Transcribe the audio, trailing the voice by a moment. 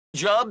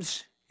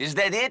Jobs? Is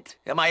that it?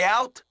 Am I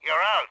out? You're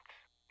out.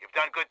 You've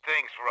done good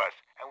things for us,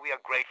 and we are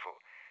grateful.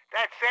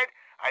 That said,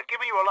 I've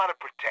given you a lot of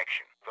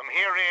protection. From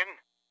here in,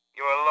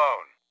 you're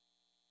alone.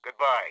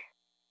 Goodbye.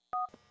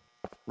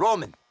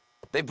 Roman,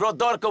 they brought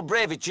Darko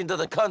Brevic into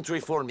the country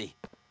for me.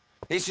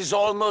 This is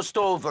almost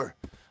over.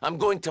 I'm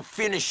going to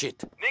finish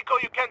it. Nico,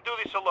 you can't do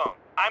this alone.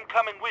 I'm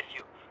coming with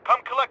you.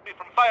 Come collect me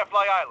from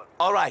Firefly Island.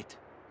 All right.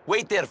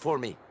 Wait there for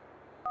me.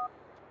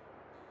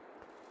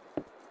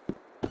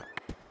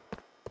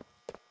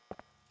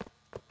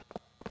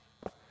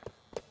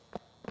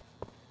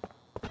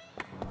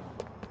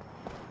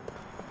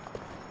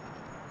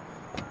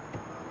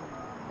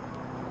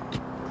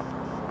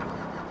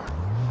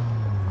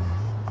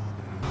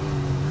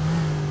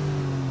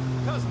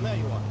 Cousin, there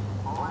you are.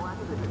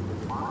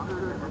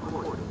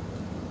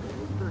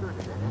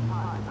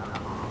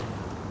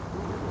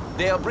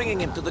 They are bringing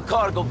him to the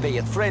cargo bay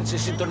at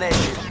Francis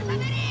International.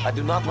 I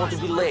do not want to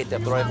be late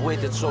after I've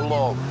waited so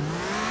long.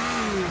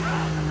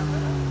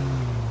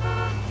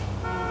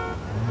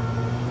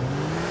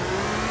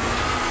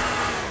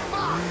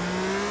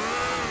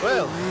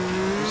 Well,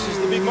 this is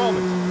the big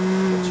moment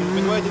that you've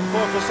been waiting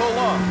for so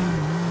long.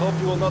 Hope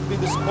you will not be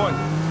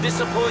disappointed.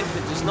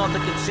 Disappointment is not a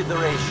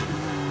consideration.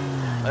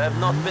 I have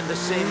not been the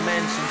same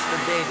man since the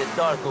day that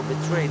Darko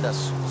betrayed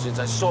us, since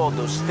I saw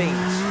those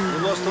things. We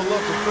lost a lot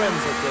of friends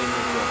that day,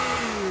 Nico.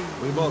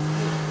 We both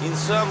did. In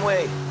some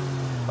way,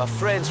 our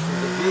friends from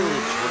the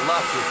village were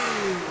lucky.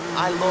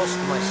 I lost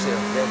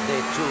myself that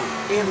day too.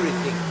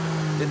 Everything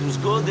that was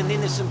good and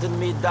innocent in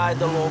me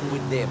died along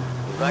with them.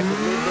 If I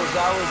could live those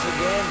hours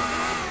again,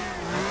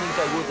 I think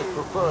I would have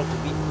preferred to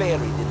be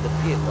buried in the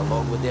pit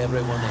along with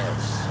everyone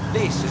else.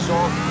 This is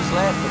all that is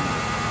left of me.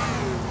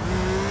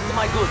 Am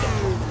I good at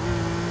it?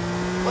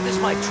 What is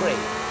my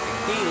trade?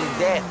 Dealing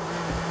death.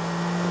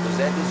 Because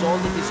that is all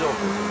that is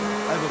open to me.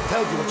 I will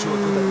tell you what you are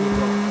good at,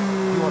 Nico.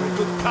 You are a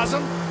good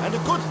cousin and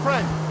a good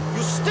friend.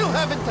 You still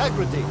have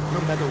integrity.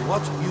 No matter what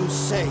you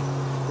say,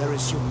 there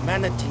is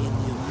humanity in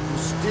you. You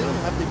still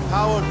have the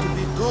power to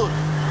be good.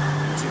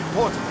 It's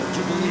important that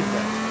you believe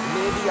that.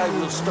 Maybe I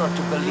will start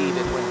to believe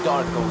it when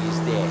Darko is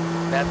dead.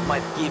 That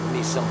might give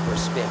me some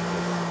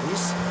perspective.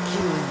 This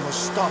killing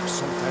must stop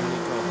sometime,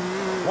 Nico.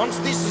 Once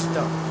this is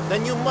done,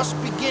 then you must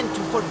begin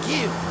to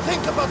forgive.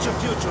 Think about your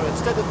future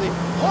instead of the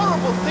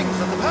horrible things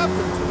that have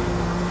happened to you.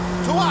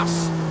 To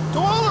us. To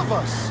all of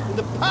us. In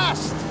the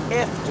past.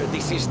 After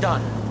this is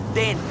done,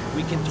 then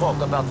we can talk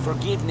about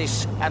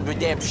forgiveness and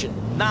redemption.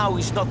 Now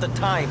is not the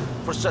time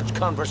for such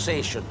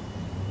conversation.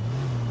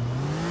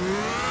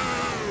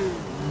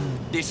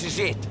 This is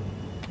it.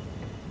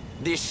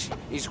 This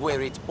is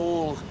where it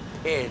all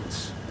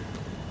ends.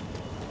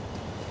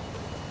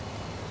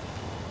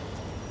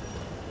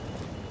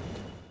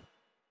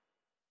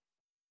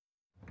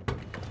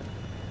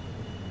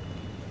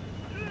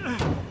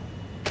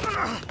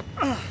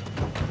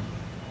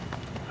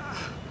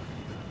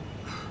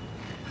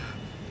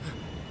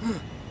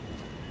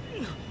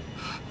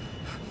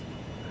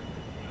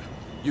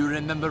 You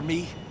remember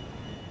me?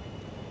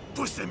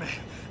 Pusti me,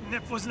 ne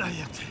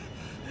poznajem te.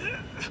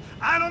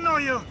 I don't know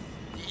you.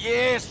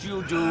 Yes,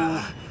 you do.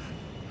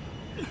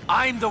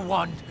 I'm the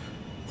one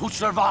who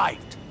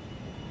survived.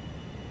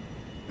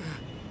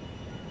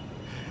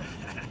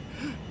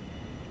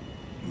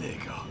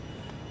 Nico,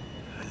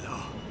 hello.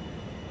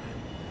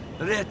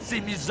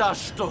 Reci mi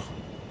zašto.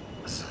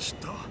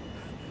 Zašto?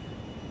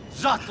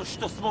 Zato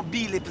što smo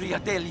bili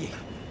prijatelji.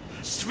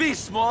 Svi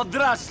smo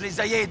odrasli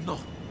zajedno.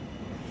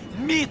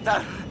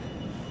 Mitar,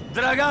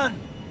 Dragan,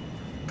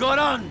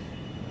 Goran,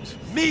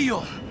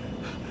 Mio.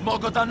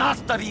 Mogu da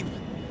nastavim.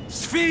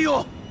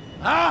 Svio,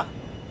 a?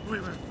 We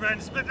were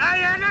friends, but I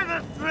had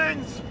other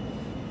friends.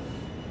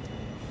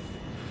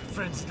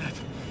 Friends that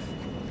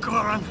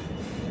Goran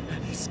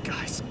and his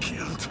guys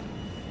killed.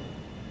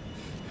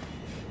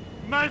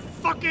 My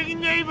fucking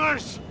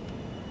neighbors!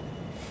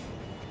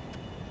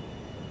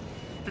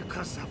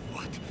 Because of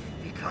what?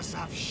 Because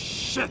of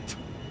shit!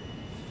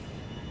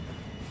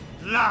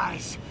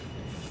 Lies!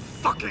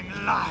 Fucking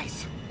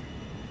lies!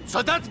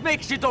 So that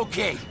makes it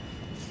okay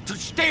to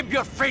stab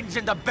your friends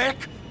in the back?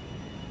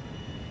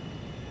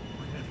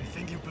 When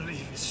everything you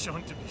believe is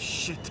shown to be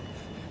shit,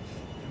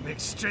 you make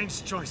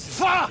strange choices.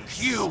 Fuck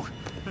you!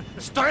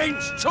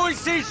 Strange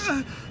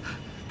choices?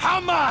 How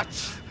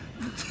much?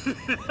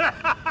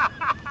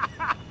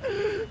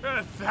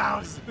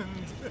 1,000.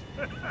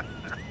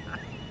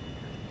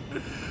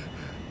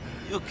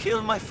 You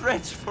killed my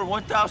friends for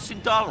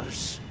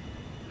 $1,000.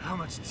 How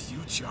much do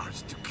you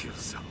charge to kill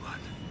someone?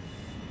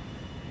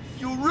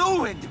 You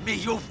ruined me,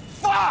 you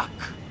fuck!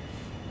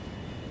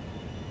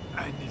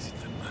 I needed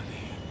the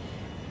money.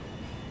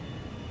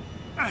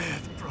 I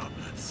had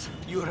problems.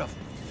 You're a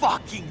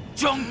fucking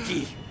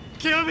junkie!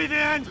 Kill me,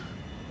 Dan!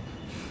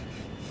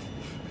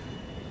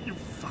 You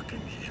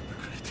fucking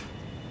hypocrite.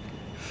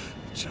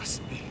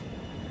 Trust me.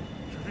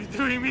 You'll be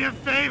doing me a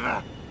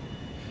favor.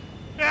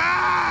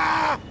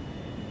 Ah!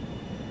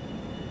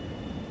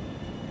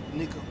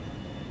 Nico,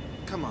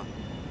 come on.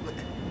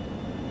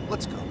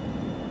 Let's go.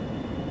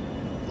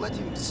 Let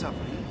him suffer.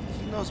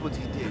 He knows what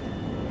he did.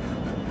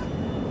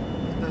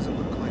 It doesn't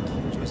look like he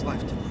enjoys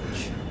life too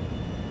much.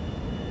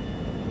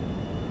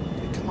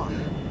 Okay, come on.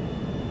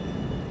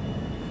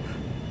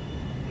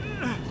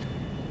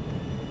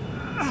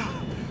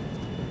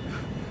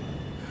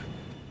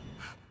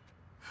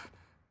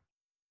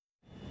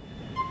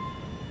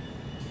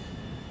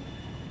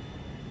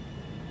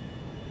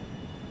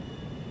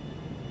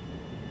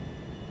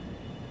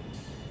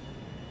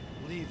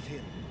 Leave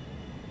him.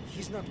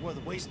 He's not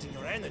worth wasting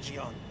your energy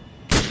on.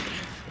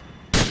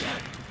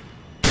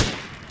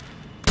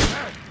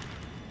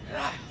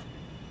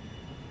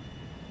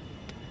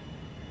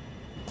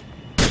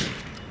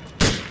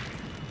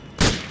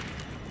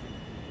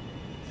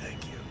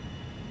 Thank you.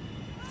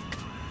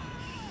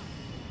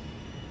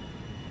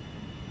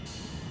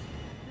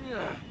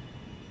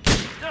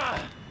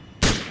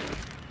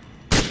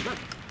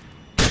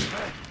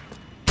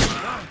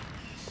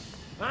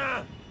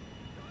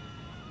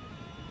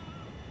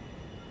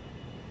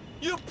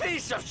 You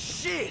piece of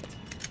shit!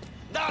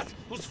 That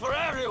was for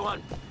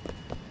everyone!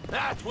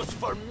 That was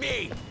for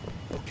me!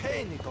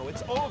 Okay, Nico,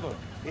 it's over.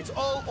 It's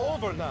all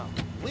over now.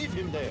 Leave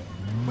him there.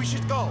 We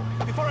should go,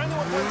 before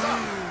anyone turns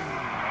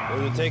up.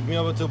 Will you take me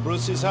over to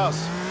Bruce's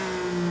house?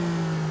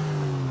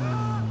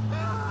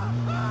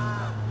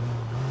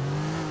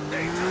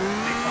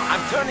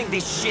 I'm turning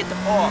this shit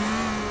off.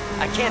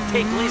 I can't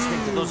take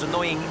listening to those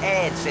annoying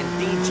ads and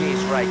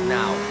DJs right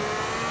now.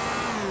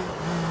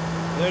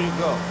 There you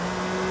go.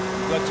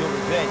 You got your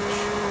revenge.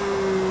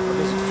 How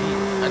does it feel?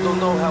 I don't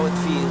know how it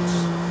feels.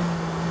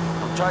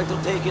 I'm trying to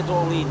take it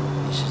all in.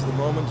 This is the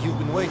moment you've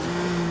been waiting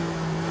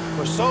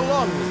for so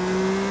long,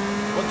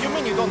 Nico. What do you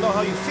mean you don't know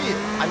how you feel?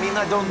 I mean,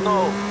 I don't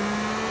know.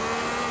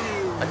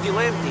 I feel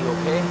empty,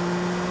 okay?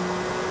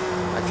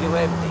 I feel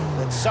empty.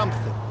 That's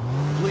something.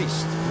 At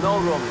least. No,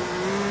 Roman.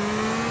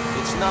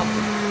 It's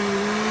nothing.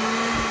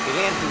 The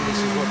emptiness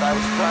is what I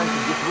was trying to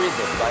get rid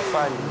of by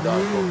finding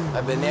Darko.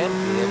 I've been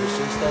empty ever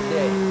since that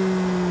day.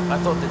 I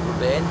thought that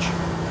revenge,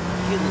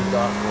 killing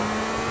Darko,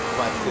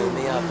 might fill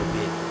me up a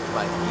bit,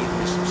 might give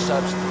me some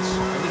substance.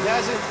 And it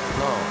hasn't?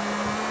 No,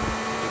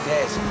 it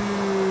hasn't.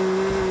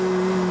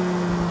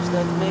 Does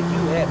that make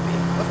you happy?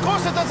 Of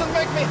course it doesn't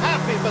make me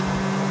happy, but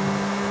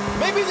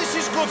maybe this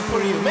is good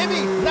for you.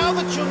 Maybe now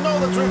that you know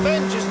that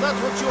revenge is not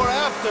what you are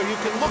after, you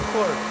can look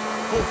for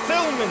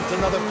fulfillment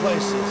in other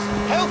places.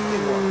 Healthy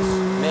ones.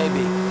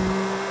 Maybe.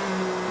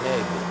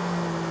 Maybe.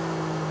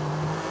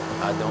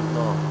 I don't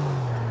know.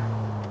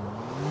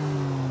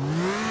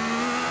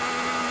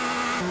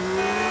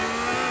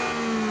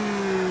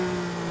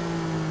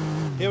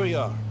 Here we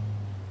are.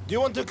 Do you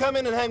want to come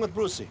in and hang with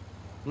Brucey?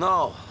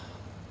 No.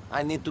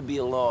 I need to be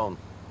alone.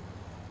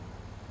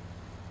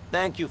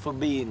 Thank you for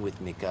being with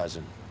me,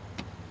 cousin.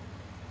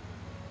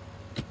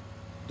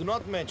 Do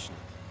not mention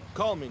it.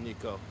 Call me,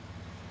 Nico.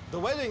 The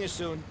wedding is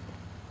soon.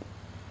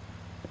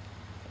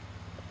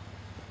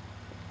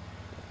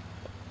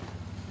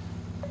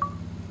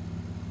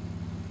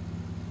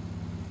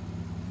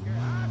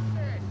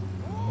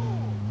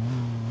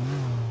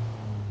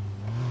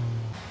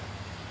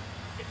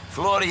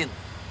 Florian,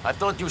 I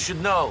thought you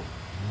should know.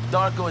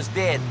 Darko is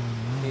dead.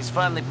 He's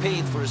finally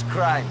paid for his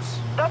crimes.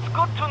 That's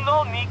good to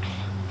know, Nix.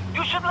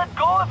 You should let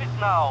go of it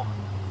now.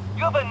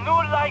 You have a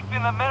new life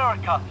in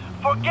America.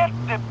 Forget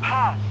the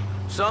past.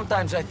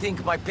 Sometimes I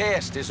think my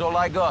past is all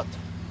I got.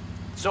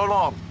 So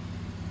long.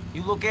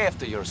 You look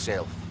after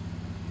yourself.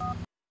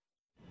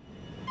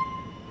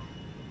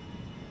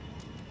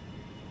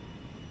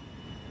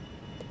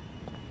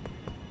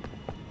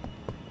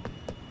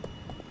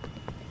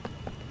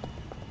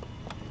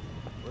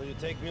 Will you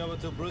take me over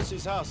to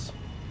Brucey's house?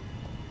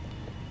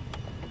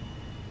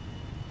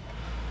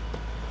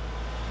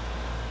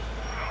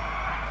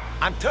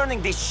 I'm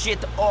turning this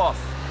shit off.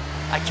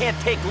 I can't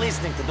take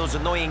listening to those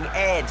annoying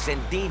ads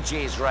and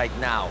DJs right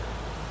now.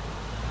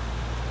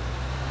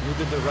 You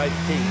did the right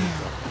thing,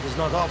 Nico. It is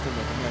not often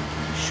that a man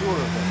can be sure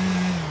of that.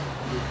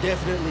 You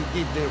definitely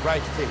did the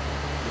right thing.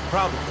 You're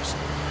proud of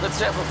yourself. Let's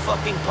have a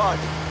fucking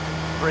party.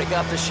 Break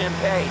out the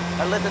champagne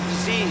and let the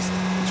diseased,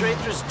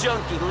 traitorous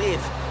junkie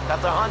live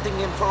after hunting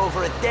him for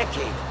over a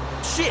decade.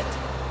 Shit!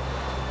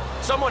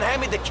 Someone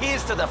hand me the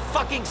keys to the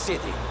fucking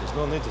city. There's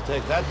no need to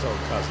take that tone,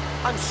 cousin.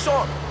 I'm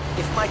sorry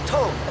if my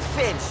tone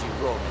offends you,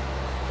 Roman.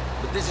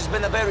 But this has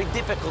been a very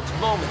difficult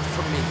moment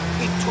for me.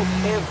 It took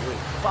every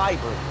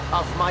fiber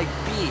of my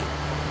being,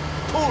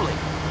 pulling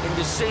in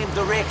the same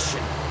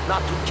direction, not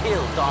to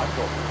kill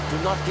Darko, to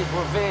not get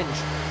revenge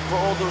for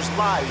all those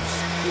lives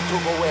he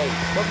took away.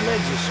 What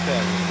made you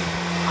spare me?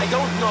 I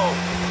don't know.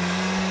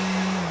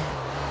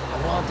 I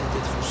wanted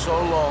it for so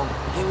long,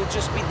 he would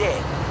just be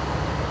dead.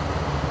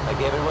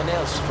 Like everyone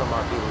else from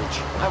our village,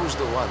 I was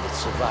the one that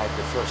survived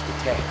the first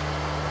attack.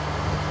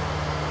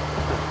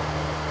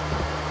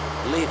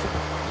 Living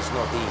is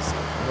not easy.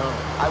 No.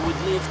 I would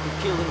live to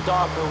killing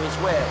Darko as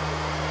well.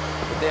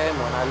 But then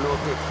when I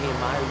looked at him,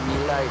 I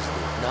realized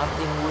that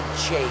nothing would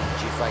change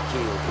if I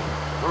killed him.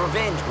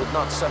 Revenge would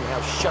not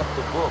somehow shut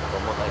the book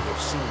on what I have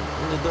seen.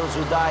 Only those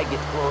who die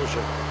get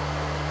closure.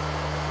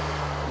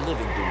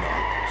 living do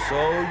not. So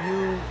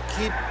you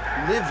keep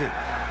living.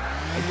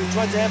 And you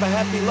try to have a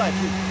happy life.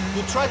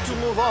 You try to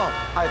move on.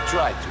 I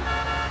try to.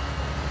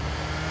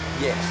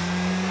 Yes.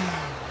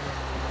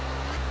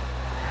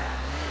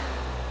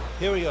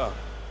 Here we are.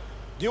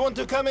 Do you want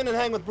to come in and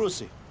hang with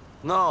Brucey?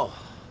 No.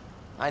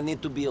 I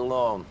need to be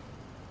alone.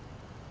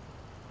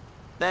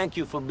 Thank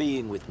you for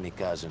being with me,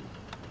 cousin.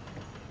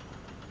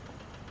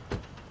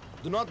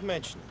 Do not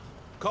mention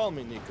it. Call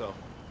me, Nico.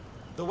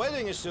 The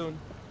wedding is soon.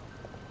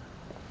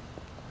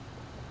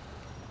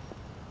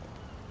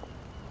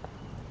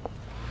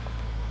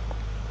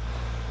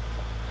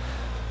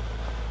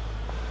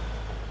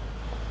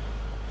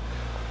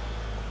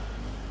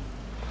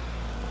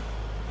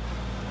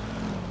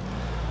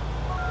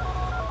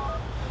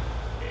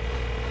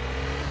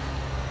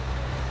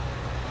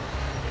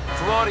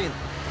 Florian,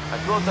 I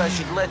thought I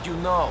should let you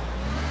know.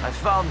 I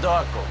found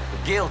Darko.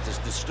 The guilt has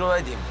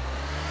destroyed him.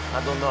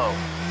 I don't know.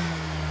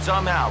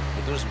 Somehow,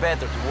 it was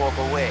better to walk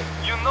away.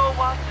 You know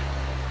what?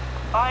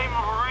 I'm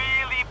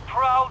really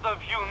proud of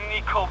you,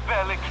 Niko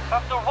Bellic.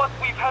 After what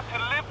we've had to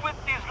live with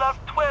these last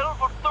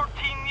 12 or 13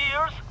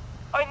 years,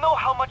 I know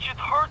how much it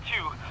hurt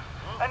you.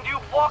 And you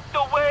walked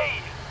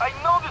away. I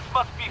know this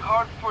must be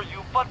hard for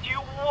you, but you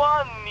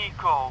won,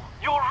 Niko.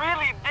 You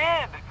really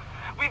did.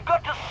 We've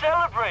got to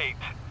celebrate.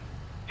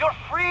 You're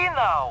free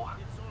now.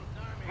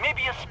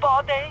 Maybe a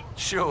spa day?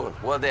 Sure,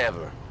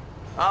 whatever.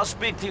 I'll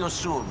speak to you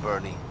soon,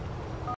 Bernie.